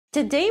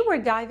Today we're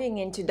diving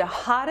into the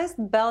hottest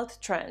belt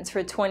trends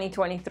for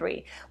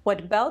 2023,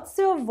 what belts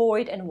to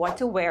avoid and what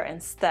to wear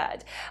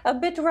instead. A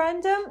bit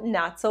random,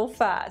 not so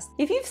fast.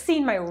 If you've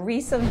seen my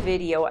recent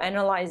video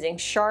analyzing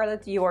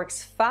Charlotte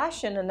York's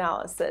fashion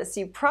analysis,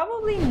 you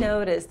probably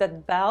noticed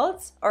that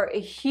belts are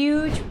a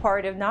huge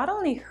part of not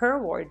only her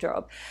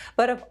wardrobe,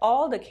 but of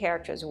all the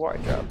characters'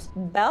 wardrobes.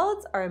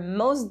 Belts are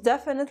most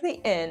definitely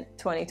in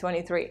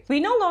 2023. We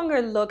no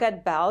longer look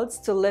at belts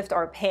to lift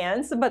our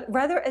pants, but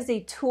rather as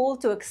a tool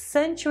to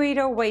accentuate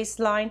our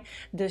waistline,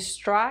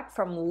 distract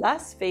from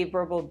less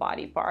favorable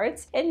body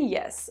parts, and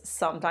yes,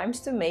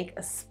 sometimes to make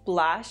a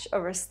splash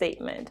of a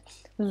statement.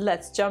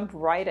 Let's jump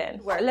right in.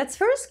 Let's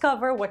first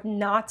cover what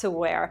not to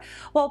wear.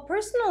 While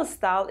personal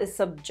style is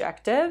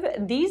subjective,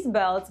 these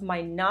belts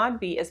might not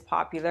be as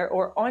popular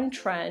or on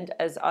trend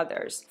as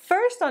others.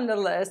 First on the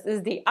list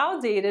is the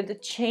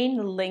outdated chain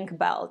link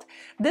belt.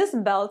 This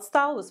belt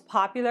style was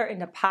popular in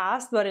the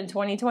past, but in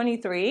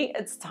 2023,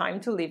 it's time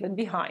to leave it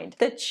behind.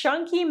 The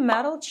chunky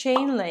metal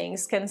chain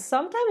links can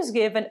sometimes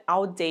give an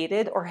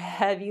outdated or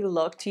heavy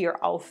look to your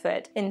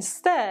outfit.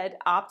 Instead,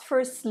 opt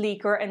for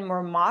sleeker and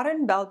more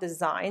modern belt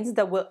designs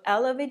that will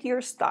elevate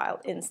your style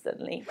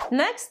instantly.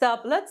 Next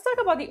up, let's talk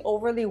about the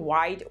overly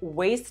wide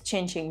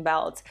waist-cinching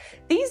belts.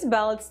 These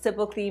belts,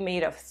 typically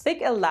made of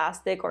thick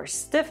elastic or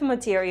stiff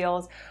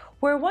materials,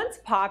 were once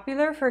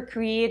popular for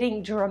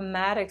creating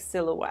dramatic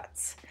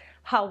silhouettes.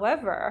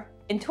 However,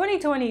 in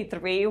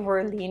 2023,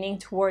 we're leaning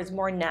towards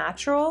more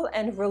natural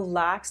and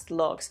relaxed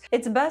looks.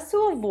 It's best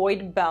to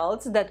avoid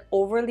belts that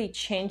overly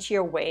cinch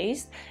your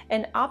waist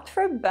and opt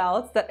for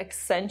belts that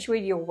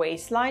accentuate your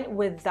waistline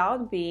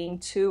without being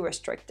too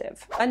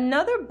restrictive.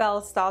 Another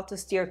belt style to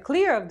steer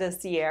clear of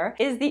this year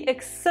is the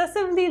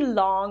excessively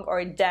long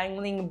or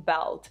dangling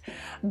belt.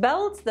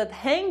 Belts that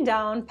hang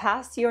down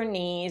past your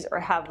knees or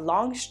have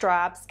long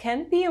straps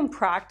can be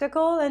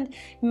impractical and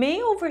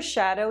may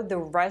overshadow the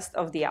rest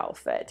of the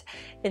outfit.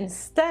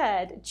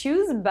 Instead,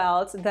 choose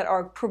belts that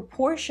are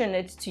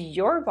proportionate to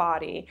your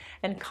body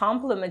and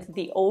complement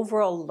the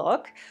overall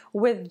look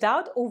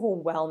without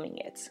overwhelming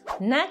it.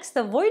 Next,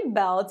 avoid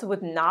belts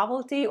with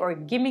novelty or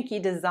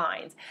gimmicky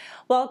designs.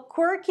 While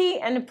quirky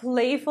and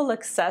playful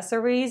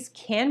accessories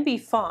can be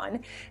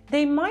fun,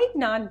 they might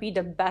not be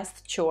the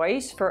best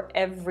choice for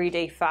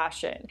everyday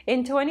fashion.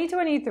 In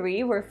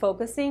 2023, we're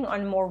focusing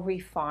on more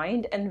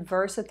refined and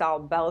versatile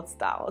belt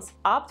styles.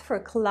 Opt for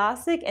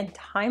classic and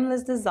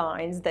timeless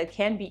designs that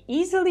can be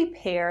easily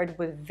paired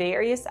with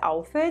various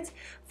outfits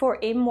for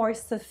a more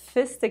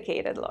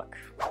sophisticated look.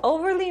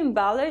 Overly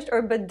embellished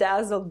or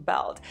bedazzled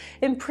belt.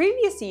 In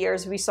previous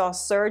years, we saw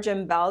surge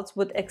in belts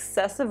with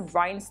excessive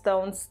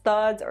rhinestones,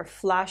 studs, or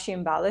flashy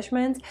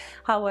embellishments.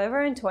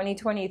 However, in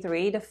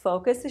 2023, the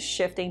focus is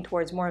shifting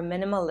towards more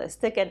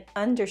minimalistic and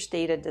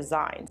understated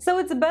designs. So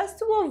it's best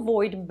to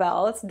avoid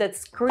belts that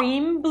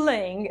scream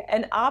bling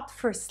and opt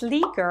for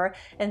sleeker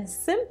and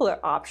simpler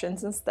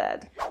options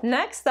instead.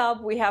 Next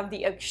up, we have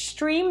the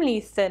extremely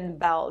thin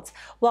belts.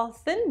 While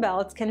thin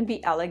belts can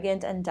be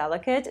elegant and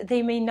delicate,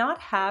 they may not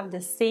have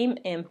the same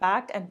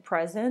impact and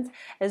presence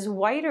as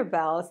wider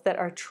belts that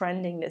are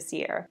trending this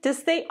year. To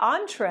stay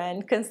on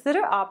trend,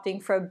 consider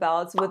opting for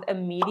belts with a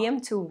medium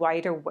to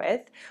wider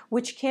width,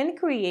 which can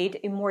create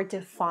a more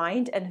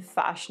defined and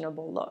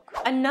fashionable look.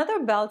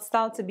 Another belt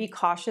style to be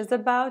cautious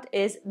about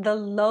is the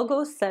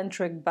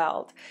logo-centric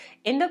belt.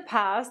 In the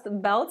past,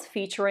 belts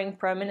featuring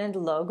prominent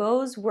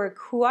logos were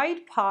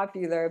quite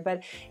popular,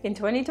 but in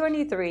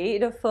 2023,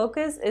 the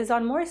focus is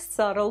on more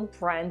subtle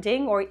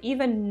branding or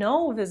even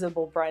no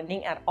visible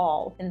branding at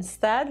all.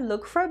 Instead,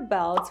 look for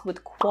belts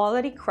with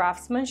quality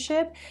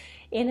craftsmanship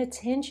and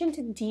attention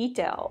to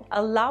detail,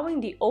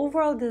 allowing the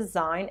overall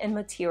design and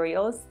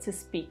materials to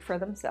speak for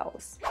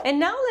themselves. And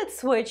now let's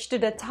switch to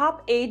the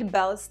top 8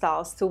 belt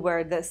styles to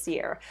wear this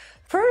year.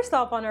 First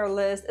up on our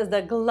list is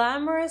the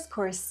glamorous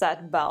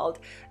corset belt.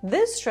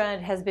 This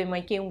trend has been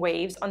making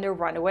waves on the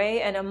runway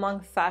and among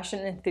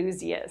fashion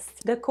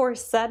enthusiasts. The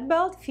corset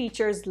belt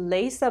features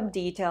lace-up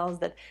details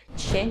that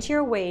cinch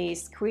your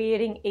waist,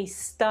 creating a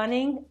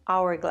stunning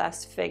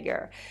hourglass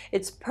figure.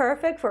 It's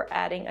perfect for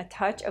adding a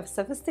touch of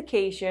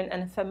sophistication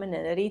and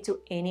femininity to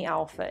any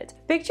outfit.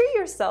 Picture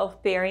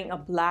yourself pairing a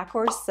black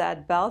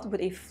corset belt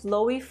with a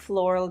flowy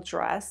floral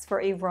dress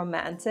for a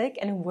romantic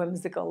and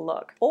whimsical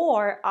look.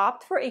 Or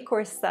opt for a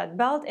corset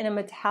belt in a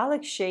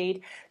metallic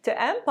shade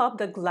to amp up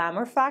the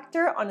glamour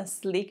factor on a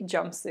sleek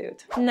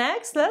jumpsuit.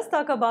 Next, let's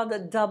talk about the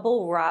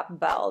double wrap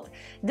belt.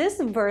 This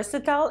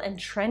versatile and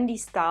trendy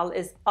style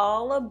is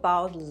all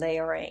about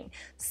layering.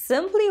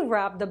 Simply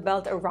wrap the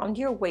belt around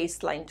your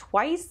waistline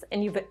twice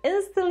and you've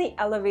instantly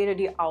elevated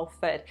your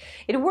outfit.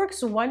 It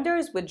works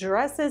wonders with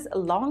dresses,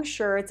 long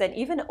shirts, and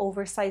even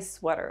oversized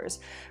sweaters.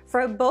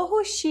 For a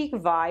boho chic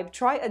vibe,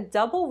 try a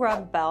double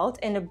wrap belt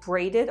in a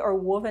braided or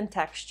woven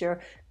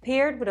texture,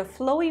 paired with a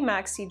flowy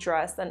maxi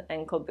dress and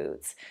ankle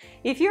boots.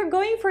 If you're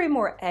going for a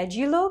more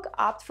edgy look,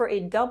 opt for a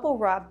double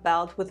wrap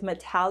belt with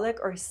metallic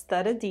or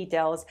studded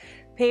details,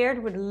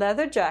 paired with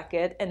leather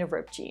jacket and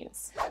ripped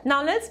jeans.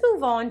 Now let's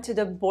move on to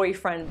the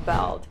boyfriend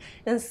belt.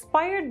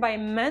 Inspired by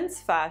men's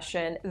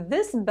fashion,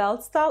 this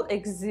belt style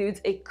exudes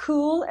a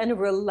cool and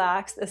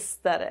relaxed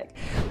aesthetic.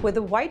 With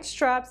the white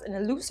straps and a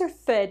looser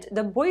fit,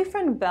 the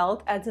boyfriend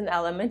belt adds an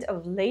element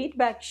of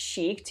laid-back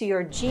chic to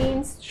your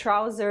jeans,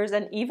 trousers,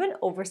 and even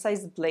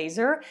oversized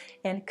blazer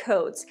and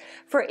coats.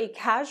 For a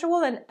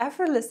casual and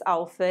effortless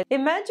outfit,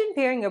 imagine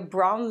pairing a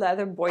brown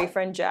leather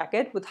boyfriend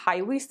jacket with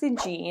high-waisted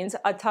jeans,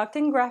 a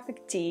tucked-in graphic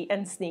tee,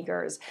 and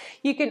sneakers.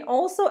 You can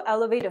also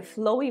elevate a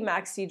flowy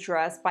maxi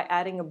dress by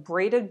adding a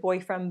braided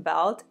boyfriend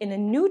belt in a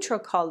neutral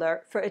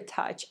color for a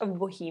touch of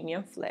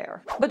bohemian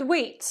flair. But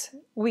wait,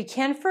 we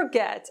can't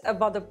forget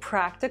about the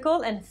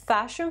practical and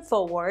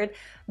fashion-forward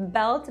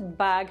belt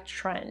bag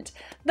trend.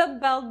 The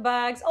belt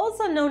bags,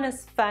 also known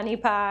as fanny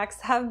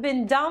packs, have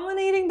been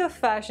dominating the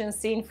fashion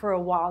scene for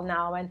a while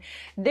now, and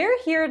they're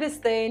here to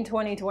stay in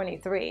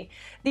 2023.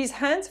 These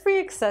hands-free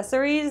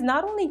accessories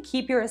not only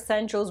keep your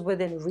essentials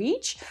within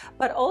reach,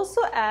 but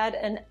also add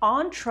an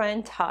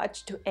on-trend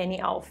touch to any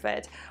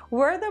outfit.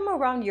 Wear them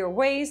around your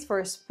waist for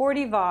a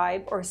sporty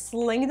vibe, or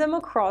sling them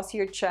across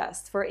your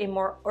chest for a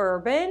more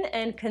urban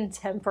and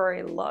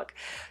contemporary look.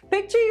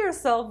 Picture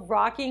yourself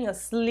rocking a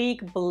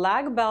sleek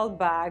black belt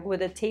bag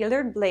with a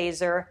tailored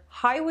blazer,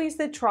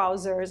 high-waisted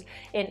trousers,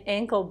 and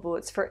ankle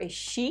boots for a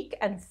chic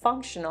and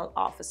functional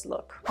office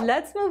look.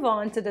 Let's move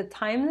on to the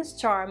timeless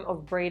charm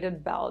of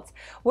braided belts.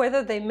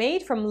 Whether they're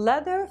made from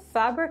leather,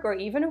 fabric, or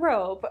even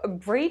rope,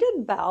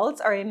 braided belts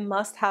are a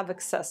must-have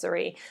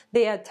accessory.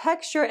 They add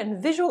texture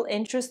and visual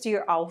interest to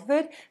your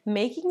outfit,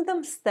 making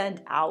them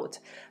stand out.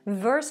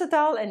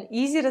 Versatile and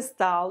easy to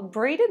style,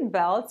 braided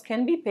belts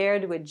can be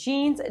paired with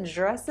jeans,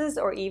 dresses,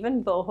 or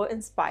even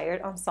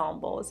boho-inspired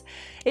ensembles.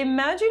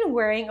 Imagine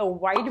wearing a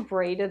white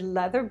braided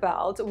leather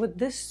belt with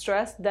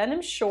distressed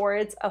denim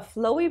shorts, a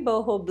flowy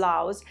boho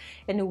blouse,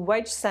 and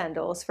wedge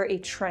sandals for a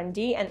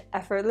trendy and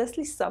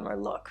effortlessly summer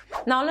look.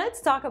 Now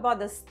let's talk about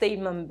the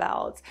statement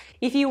belt.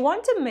 If you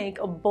want to make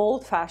a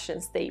bold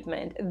fashion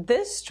statement,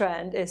 this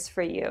trend is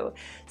for you.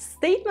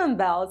 Statement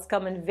belts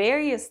come in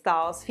various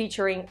styles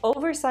featuring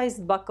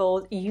oversized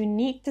buckles,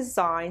 unique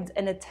designs,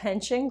 and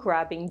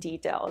attention-grabbing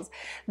details.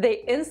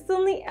 They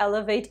instantly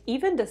elevate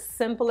even the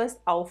simplest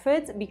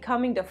outfits,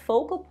 becoming the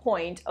focal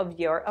point of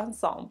your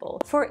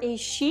ensemble. For a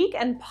chic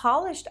and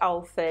polished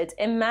outfit,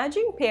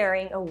 imagine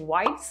pairing a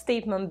white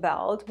statement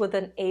belt with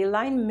an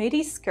A-line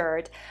midi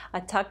skirt,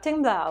 a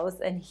tucked-in blouse,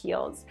 and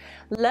heels.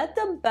 Let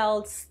the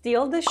belt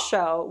steal the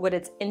show with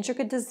its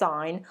intricate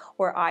design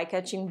or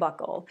eye-catching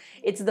buckle.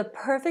 It's the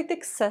perfect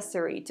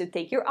accessory to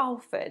take your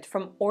outfit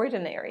from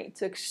ordinary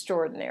to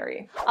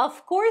extraordinary.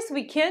 Of course,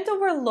 we can't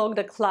overlook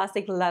the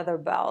classic leather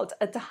belt,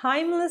 a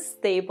timeless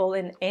staple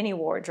in any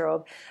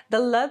wardrobe. The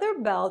leather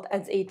belt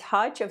adds a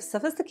touch of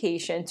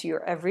sophistication to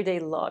your everyday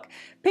look.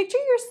 Picture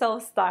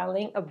yourself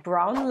styling a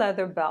brown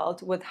leather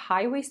belt with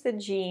high-waisted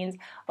jeans,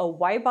 a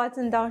white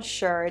button-down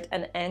shirt,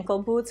 and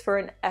ankle boots for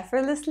an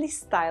effortlessly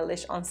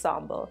stylish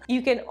ensemble.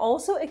 You can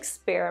also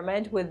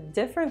experiment with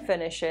different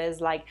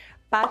finishes like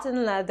patent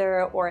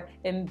leather or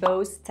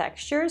embossed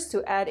textures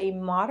to add a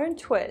modern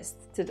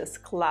twist to this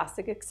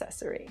classic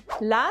accessory.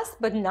 Last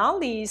but not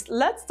least,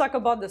 let's talk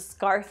about the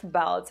scarf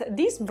belt.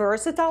 These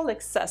versatile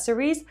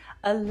accessories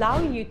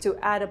allow you to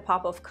add a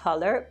pop of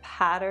color,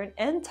 pattern,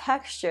 and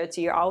texture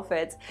to your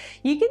outfits.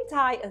 You can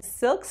tie a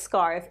silk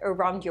scarf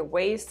around your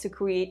waist to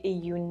create a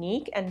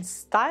unique and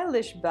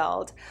stylish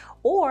belt,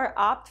 or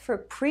opt for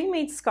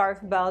pre-made scarf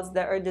belts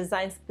that are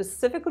designed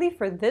specifically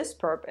for this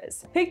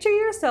purpose. Picture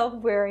yourself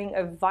wearing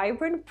a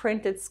vibrant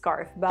printed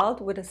scarf belt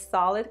with a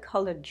solid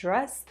colored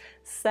dress,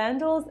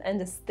 sandals,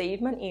 and a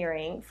statement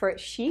earring for a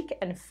chic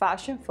and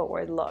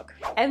fashion-forward look.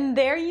 And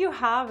there you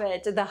have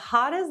it, the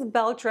hottest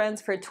belt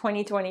trends for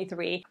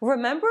 2023.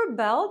 Remember,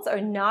 belts are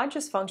not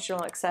just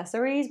functional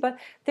accessories, but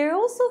they're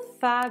also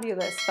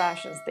fabulous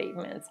fashion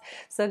statements.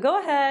 So go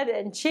ahead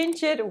and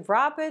cinch it,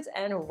 wrap it,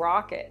 and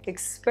rock it.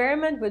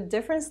 Experiment with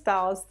different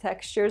styles,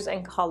 textures,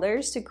 and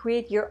colors to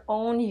create your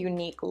own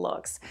unique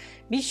looks.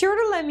 Be sure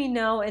to let me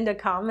know in the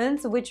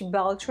comments which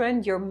belt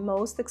trend you're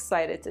most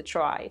excited to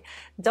try.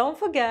 Don't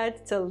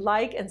forget to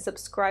like and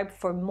subscribe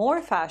for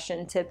more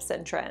fashion tips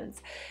and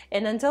trends.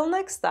 And until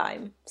next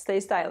time, stay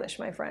stylish,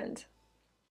 my friend.